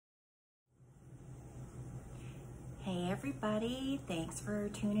Hey everybody, thanks for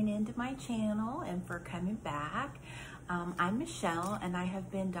tuning into my channel and for coming back. I'm Michelle and I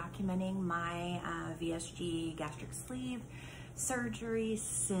have been documenting my VSG gastric sleeve surgery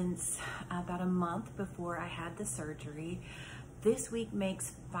since about a month before I had the surgery. This week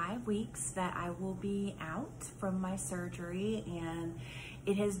makes 5 weeks that I will be out from my surgery, and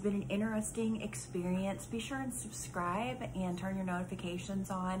it has been an interesting experience. Be sure and subscribe and turn your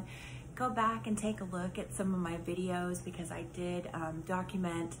notifications on. Go back and take a look at some of my videos because I did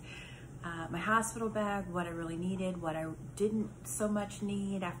document my hospital bag, what I really needed, what I didn't so much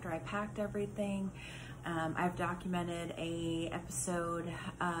need after I packed everything. I've documented a episode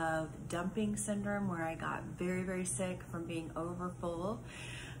of dumping syndrome where I got very, very sick from being overfull.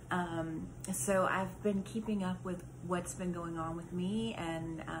 So I've been keeping up with what's been going on with me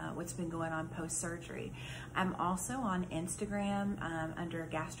and what's been going on post-surgery. I'm also on Instagram under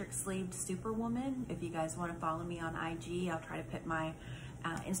Gastric Sleeved Superwoman. If you guys want to follow me on IG, I'll try to put my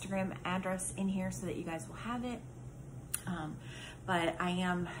Instagram address in here so that you guys will have it. But I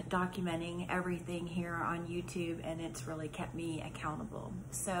am documenting everything here on YouTube, and it's really kept me accountable.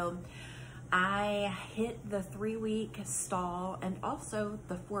 So I hit the 3-week stall and also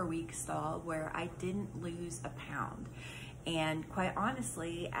the 4-week stall where I didn't lose a pound. And quite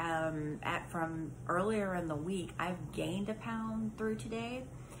honestly, from earlier in the week, I've gained a pound through today.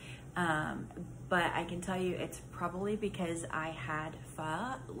 But I can tell you it's probably because I had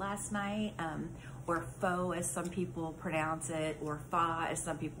pho last night, or pho as some people pronounce it, or pho as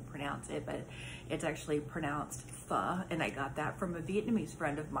some people pronounce it, but it's actually pronounced pho, and I got that from a Vietnamese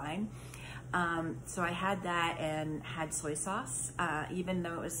friend of mine. So I had that and had soy sauce. Even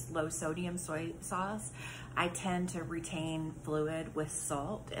though it was low sodium soy sauce, I tend to retain fluid with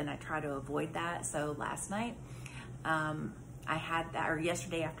salt, and I try to avoid that. So last night, I had that, or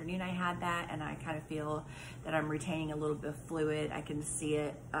yesterday afternoon I had that, and I kind of feel that I'm retaining a little bit of fluid. I can see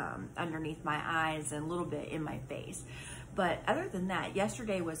it underneath my eyes and a little bit in my face. But other than that,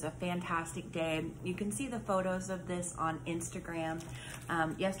 yesterday was a fantastic day. You can see the photos of this on Instagram.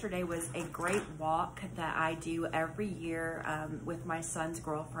 Yesterday was a great walk that I do every year with my son's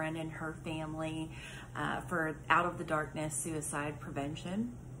girlfriend and her family for Out of the Darkness suicide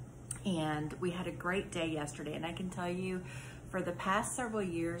prevention. And we had a great day yesterday, and I can tell you, for the past several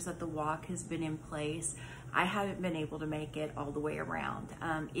years that the walk has been in place, I haven't been able to make it all the way around.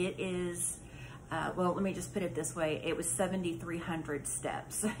 It is, well, let me just put it this way. It was 7,300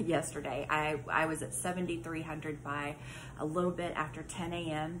 steps yesterday. I was at 7,300 by a little bit after 10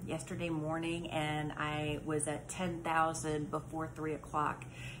 a.m. yesterday morning, and I was at 10,000 before 3 o'clock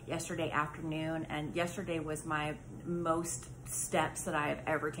yesterday afternoon. And yesterday was my most steps that I have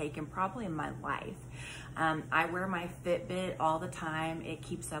ever taken probably in my life. I wear my Fitbit all the time. It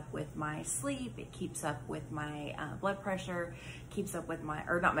keeps up with my sleep. It keeps up with my blood pressure, keeps up with my,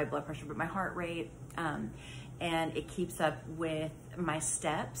 or not my blood pressure, but my heart rate. And it keeps up with my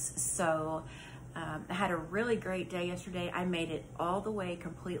steps. So I had a really great day yesterday. I made it all the way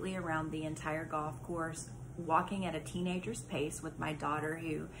completely around the entire golf course, walking at a teenager's pace with my daughter,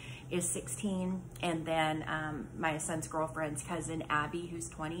 who is 16, and then my son's girlfriend's cousin, Abby, who's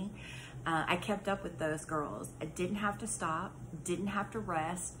 20. I kept up with those girls. I didn't have to stop, didn't have to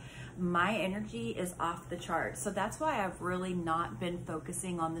rest. My energy is off the charts. So that's why I've really not been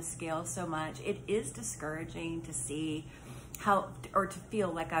focusing on the scale so much. It is discouraging to see how, or to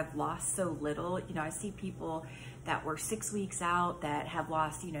feel like I've lost so little. You know, I see people that were 6 weeks out that have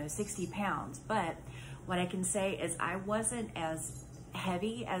lost, 60 pounds. But what I can say is I wasn't as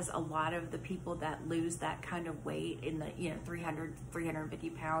heavy as a lot of the people that lose that kind of weight in the 300, 350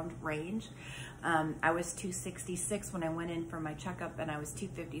 pound range. I was 266 when I went in for my checkup, and I was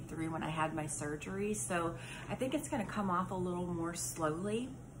 253 when I had my surgery. So I think it's going to come off a little more slowly.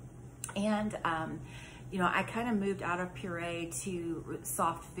 And I kind of moved out of puree to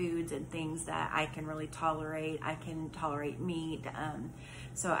soft foods and things that I can really tolerate. I can tolerate meat.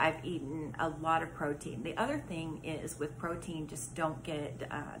 So I've eaten a lot of protein. The other thing is with protein, just don't get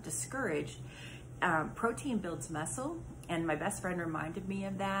discouraged. Protein builds muscle, and my best friend reminded me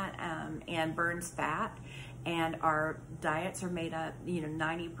of that, and burns fat. And our diets are made up,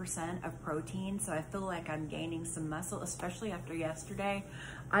 90% of protein. So I feel like I'm gaining some muscle, especially after yesterday.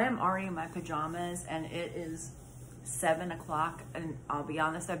 I am already in my pajamas, and it is 7 o'clock, and I'll be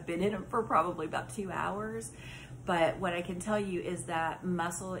honest, I've been in them for probably about 2 hours. But what I can tell you is that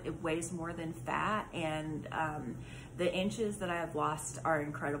muscle, it weighs more than fat, and the inches that I have lost are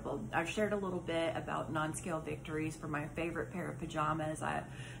incredible. I've shared a little bit about non-scale victories for my favorite pair of pajamas. I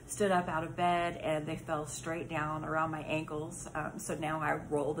stood up out of bed and they fell straight down around my ankles. So now I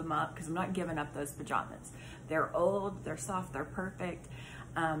roll them up because I'm not giving up those pajamas. They're old, they're soft, they're perfect.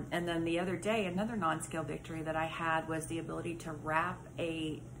 And then the other day, another non-scale victory that I had was the ability to wrap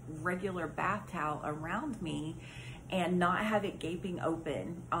a regular bath towel around me and not have it gaping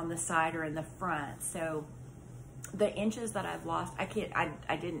open on the side or in the front. So the inches that I've lost, I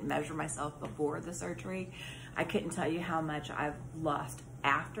didn't measure myself before the surgery. I couldn't tell you how much I've lost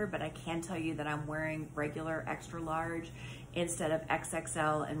after, but I can tell you that I'm wearing regular extra large instead of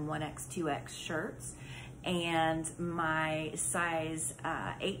XXL and 1X, 2X shirts. And my size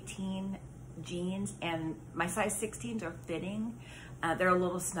 18 jeans and my size 16s are fitting. They're a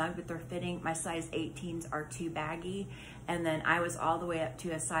little snug, but they're fitting. My size 18s are too baggy. And then I was all the way up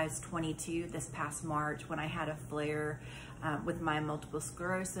to a size 22 this past March when I had a flare with my multiple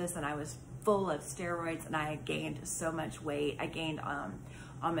sclerosis, and I was full of steroids, and I gained so much weight. I gained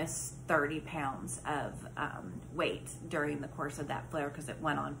almost 30 pounds of weight during the course of that flare because it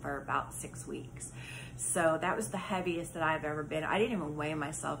went on for about 6 weeks. So that was the heaviest that I've ever been. I didn't even weigh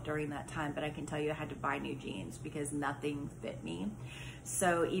myself during that time, but I can tell you I had to buy new jeans because nothing fit me.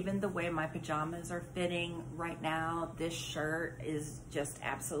 So even the way my pajamas are fitting right now, this shirt is just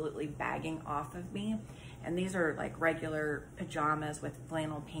absolutely bagging off of me. And these are like regular pajamas with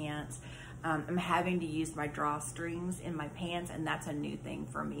flannel pants. I'm having to use my drawstrings in my pants, and that's a new thing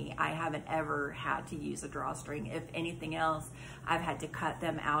for me. I haven't ever had to use a drawstring. If anything else, I've had to cut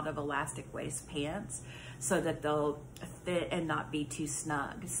them out of elastic waist pants so that they'll fit and not be too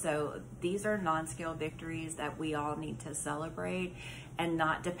snug. So these are non-scale victories that we all need to celebrate and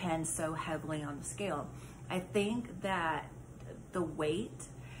not depend so heavily on the scale. I think that the weight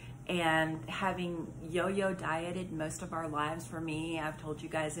and having yo-yo dieted most of our lives, for me, I've told you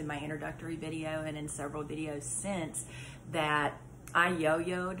guys in my introductory video and in several videos since that I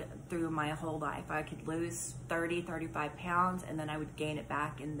yo-yoed through my whole life. I could lose 30, 35 pounds and then I would gain it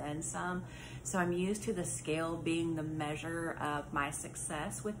back and then some. So I'm used to the scale being the measure of my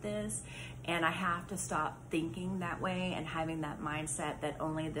success with this, and I have to stop thinking that way and having that mindset that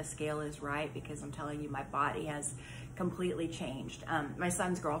only the scale is right, because I'm telling you, my body has completely changed. My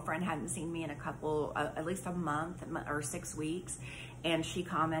son's girlfriend hadn't seen me in at least a month or 6 weeks, and she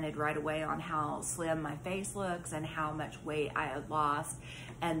commented right away on how slim my face looks and how much weight I had lost.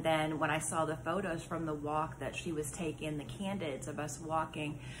 And then when I saw the photos from the walk that she was taking, the candids of us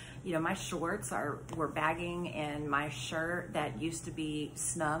walking, you know, my shorts were bagging, and my shirt that used to be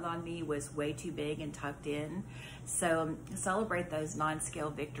snug on me was way too big and tucked in. So celebrate those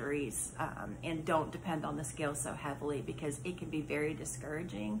non-scale victories, and don't depend on the scale so heavily, because it can be very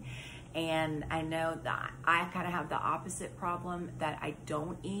discouraging. And I know that I kind of have the opposite problem, that I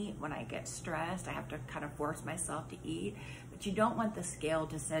don't eat when I get stressed. I have to kind of force myself to eat. But you don't want the scale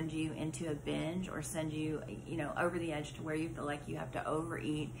to send you into a binge or send you, you know, over the edge to where you feel like you have to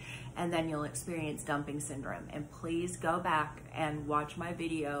overeat, and then you'll experience dumping syndrome. And please go back and watch my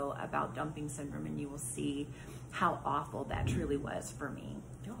video about dumping syndrome, and you will see how awful that truly was for me.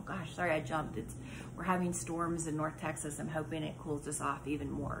 Oh gosh, sorry I jumped. We're having storms in North Texas. I'm hoping it cools us off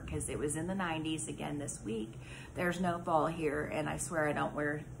even more, because it was in the 90s again this week. There's no fall here, and I swear I don't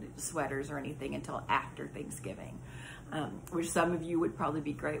wear sweaters or anything until after Thanksgiving, which some of you would probably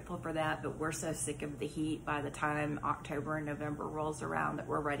be grateful for that, but we're so sick of the heat by the time October and November rolls around that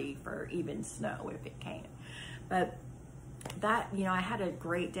we're ready for even snow if it came. But that, you know, I had a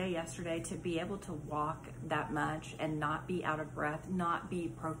great day yesterday to be able to walk that much and not be out of breath, not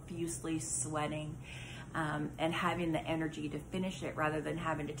be profusely sweating, and having the energy to finish it rather than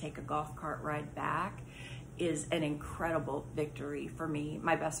having to take a golf cart ride back is an incredible victory for me.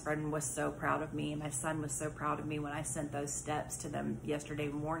 My best friend was so proud of me. My son was so proud of me when I sent those steps to them yesterday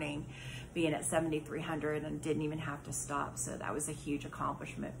morning, being at 7,300 and didn't even have to stop. So that was a huge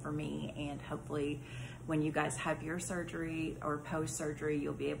accomplishment for me. And hopefully when you guys have your surgery or post-surgery,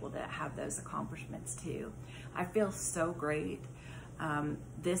 you'll be able to have those accomplishments too. I feel so great.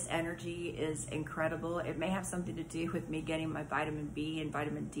 This energy is incredible. It may have something to do with me getting my vitamin B and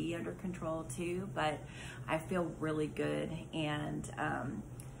vitamin D under control too, but I feel really good. And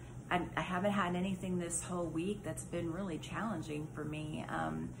I haven't had anything this whole week that's been really challenging for me.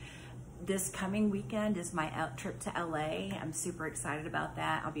 This coming weekend is my trip to LA. I'm super excited about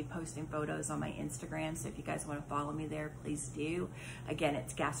that. I'll be posting photos on my Instagram, so if you guys want to follow me there, please do. Again,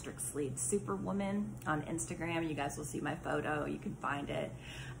 it's Gastric Sleeve Superwoman on Instagram. You guys will see my photo. You can find it.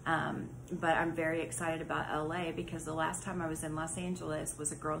 But I'm very excited about LA because the last time I was in Los Angeles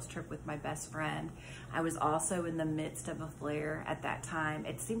was a girls trip with my best friend. I was also in the midst of a flare at that time.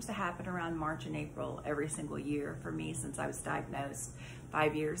 It seems to happen around March and April every single year for me since I was diagnosed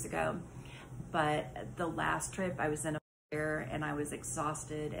 5 years ago. But the last trip I was in a flare and I was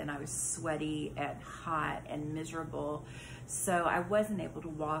exhausted and I was sweaty and hot and miserable. So I wasn't able to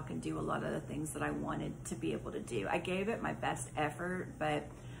walk and do a lot of the things that I wanted to be able to do. I gave it my best effort, but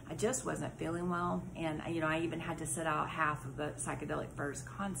I just wasn't feeling well. And I even had to sit out half of the Psychedelic Furs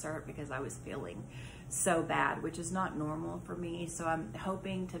concert because I was feeling so bad, which is not normal for me. So I'm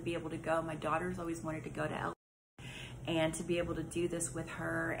hoping to be able to go. My daughter's always wanted to go to LA, and to be able to do this with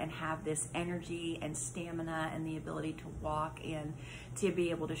her and have this energy and stamina and the ability to walk and to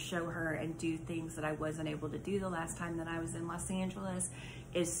be able to show her and do things that I wasn't able to do the last time that I was in Los Angeles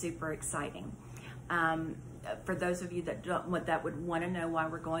is super exciting. For those of you that would want to know why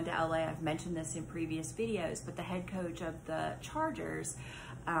we're going to LA, I've mentioned this in previous videos, but the head coach of the Chargers,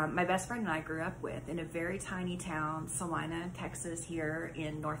 my best friend and I grew up with in a very tiny town, Salina, Texas, here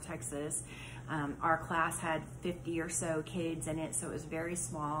in North Texas. Our class had 50 or so kids in it, so it was very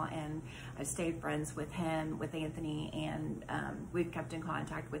small, and I stayed friends with him, with Anthony, and we've kept in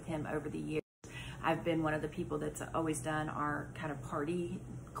contact with him over the years. I've been one of the people that's always done our kind of party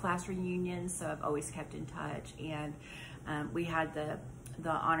class reunions, so I've always kept in touch, and we had the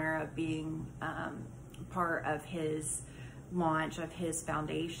honor of being part of his launch of his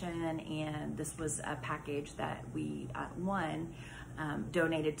foundation, and this was a package that we won,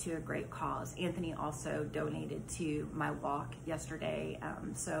 donated to a great cause. Anthony also donated to my walk yesterday,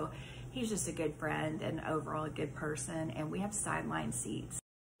 so he's just a good friend and overall a good person, and we have sideline seats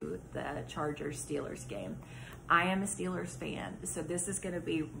to the Chargers-Steelers game. I am a Steelers fan, so this is going to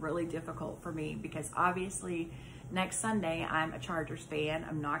be really difficult for me because obviously next Sunday I'm a Chargers fan.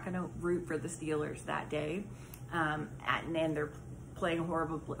 I'm not going to root for the Steelers that day, and they're playing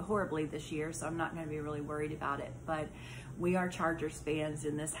horribly this year, so I'm not going to be really worried about it. But we are Chargers fans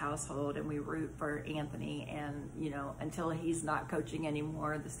in this household, and we root for Anthony, and until he's not coaching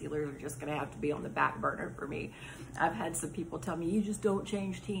anymore, the Steelers are just going to have to be on the back burner for me. I've had some people tell me, you just don't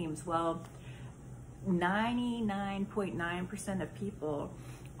change teams. Well, 99.9% of people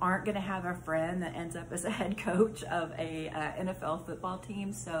aren't going to have a friend that ends up as a head coach of a NFL football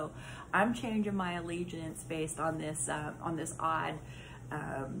team. So I'm changing my allegiance based on this odd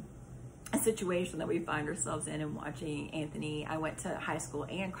situation that we find ourselves in, and watching Anthony. I went to high school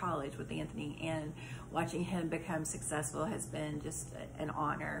and college with Anthony, and watching him become successful has been just an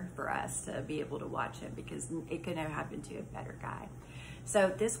honor for us to be able to watch him, because it could have happened to a better guy.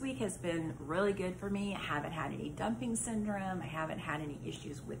 So this week has been really good for me. I haven't had any dumping syndrome. I haven't had any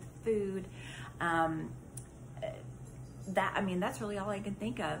issues with food. That's really all I can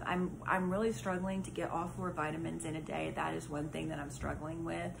think of. I'm really struggling to get all 4 vitamins in a day. That is one thing that I'm struggling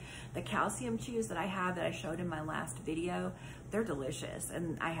with. The calcium chews that I have that I showed in my last video, they're delicious,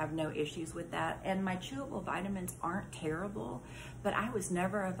 and I have no issues with that. And my chewable vitamins aren't terrible, but I was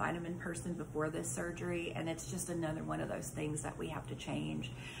never a vitamin person before this surgery, and it's just another one of those things that we have to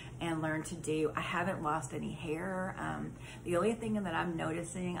change and learn to do. I haven't lost any hair. The only thing that I'm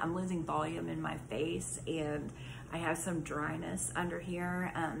noticing, I'm losing volume in my face, and I have some dryness under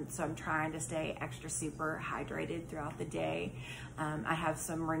here, so I'm trying to stay extra super hydrated throughout the day. I have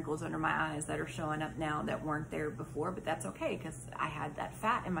some wrinkles under my eyes that are showing up now that weren't there before, but that's okay because I had that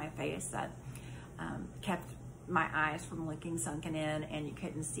fat in my face that kept my eyes from looking sunken in, and you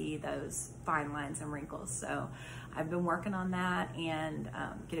couldn't see those fine lines and wrinkles. So I've been working on that and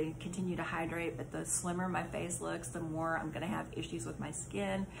going to continue to hydrate, but the slimmer my face looks, the more I'm going to have issues with my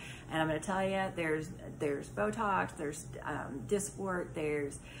skin. And I'm going to tell you, there's Botox, there's Dysport,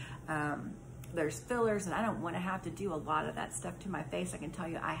 there's fillers, and I don't want to have to do a lot of that stuff to my face. I can tell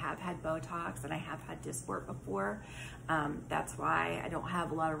you I have had Botox and I have had Dysport before. That's why I don't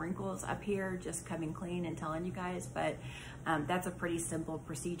have a lot of wrinkles up here, just coming clean and telling you guys, but that's a pretty simple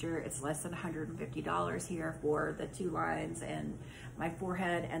procedure. It's less than $150 here for the 2 lines, and my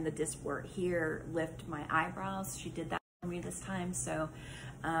forehead and the Dysport here lift my eyebrows. She did that for me this time, so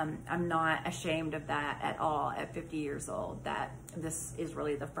I'm not ashamed of that at all at 50 years old, that this is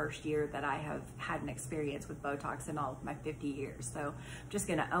really the first year that I have had an experience with Botox in all of my 50 years. So I'm just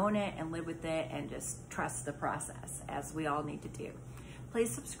gonna own it and live with it and just trust the process, as we all need to do. Please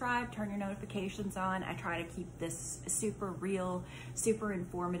subscribe, turn your notifications on. I try to keep this super real, super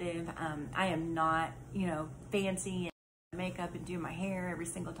informative. I am not, fancy makeup and do my hair every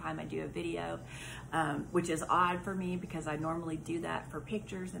single time I do a video, which is odd for me because I normally do that for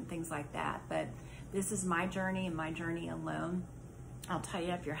pictures and things like that. But this is my journey and my journey alone. I'll tell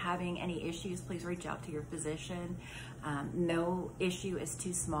you, if you're having any issues, please reach out to your physician. No issue is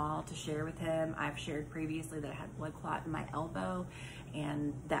too small to share with him. I've shared previously that I had blood clot in my elbow,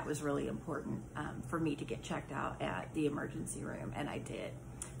 and that was really important for me to get checked out at the emergency room, and I did.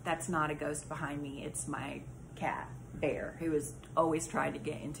 That's not a ghost behind me. It's my cat, Bear, who is always trying to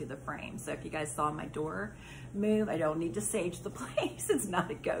get into the frame. So if you guys saw my door move, I don't need to sage the place. It's not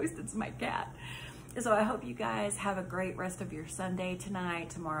a ghost, it's my cat. So I hope you guys have a great rest of your Sunday tonight.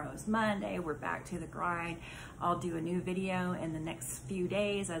 Tomorrow's Monday. We're back to the grind. I'll do a new video in the next few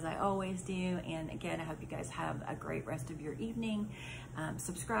days, as I always do. And again, I hope you guys have a great rest of your evening.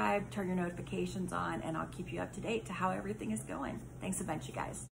 Subscribe, turn your notifications on, and I'll keep you up to date to how everything is going. Thanks a bunch, you guys.